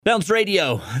Bounce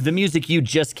Radio, the music you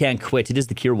just can't quit. It is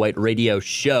the Kier White Radio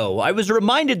Show. I was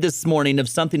reminded this morning of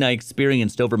something I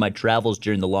experienced over my travels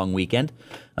during the long weekend.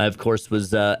 I, of course,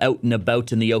 was out and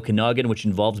about in the Okanagan, which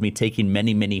involves me taking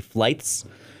many, many flights.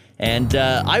 And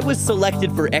I was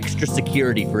selected for extra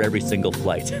security for every single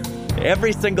flight.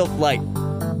 Every single flight.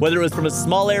 Whether it was from a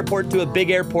small airport to a big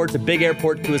airport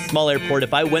to a small airport,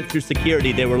 if I went through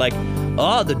security, they were like,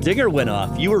 "Oh, the dinger went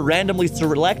off. You were randomly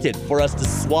selected for us to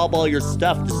swab all your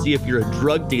stuff to see if you're a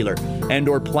drug dealer and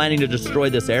or planning to destroy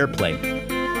this airplane."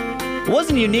 It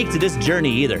wasn't unique to this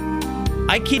journey either.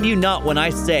 I kid you not when I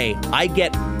say I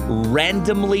get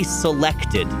randomly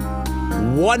selected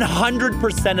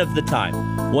 100% of the time.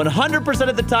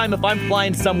 100% of the time, if I'm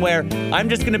flying somewhere, I'm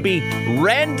just going to be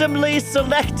randomly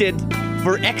selected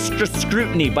for extra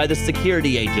scrutiny by the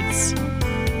security agents.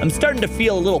 I'm starting to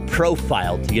feel a little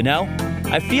profiled, you know?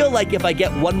 I feel like if I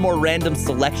get one more random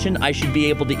selection, I should be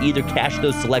able to either cash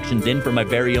those selections in for my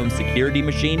very own security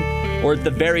machine, or at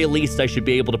the very least, I should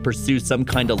be able to pursue some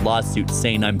kind of lawsuit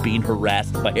saying I'm being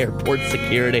harassed by airport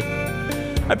security.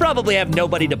 I probably have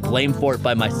nobody to blame for it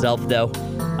by myself, though.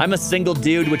 I'm a single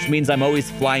dude, which means I'm always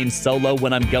flying solo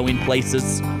when I'm going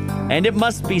places. And it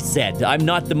must be said, I'm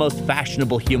not the most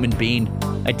fashionable human being.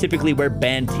 I typically wear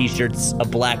band t-shirts, a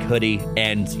black hoodie,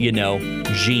 and,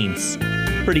 jeans.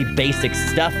 Pretty basic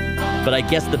stuff, but I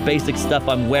guess the basic stuff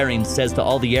I'm wearing says to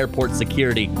all the airport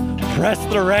security, press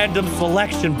the random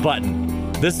selection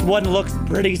button. This one looks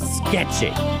pretty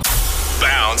sketchy.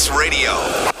 Bounce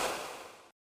Radio.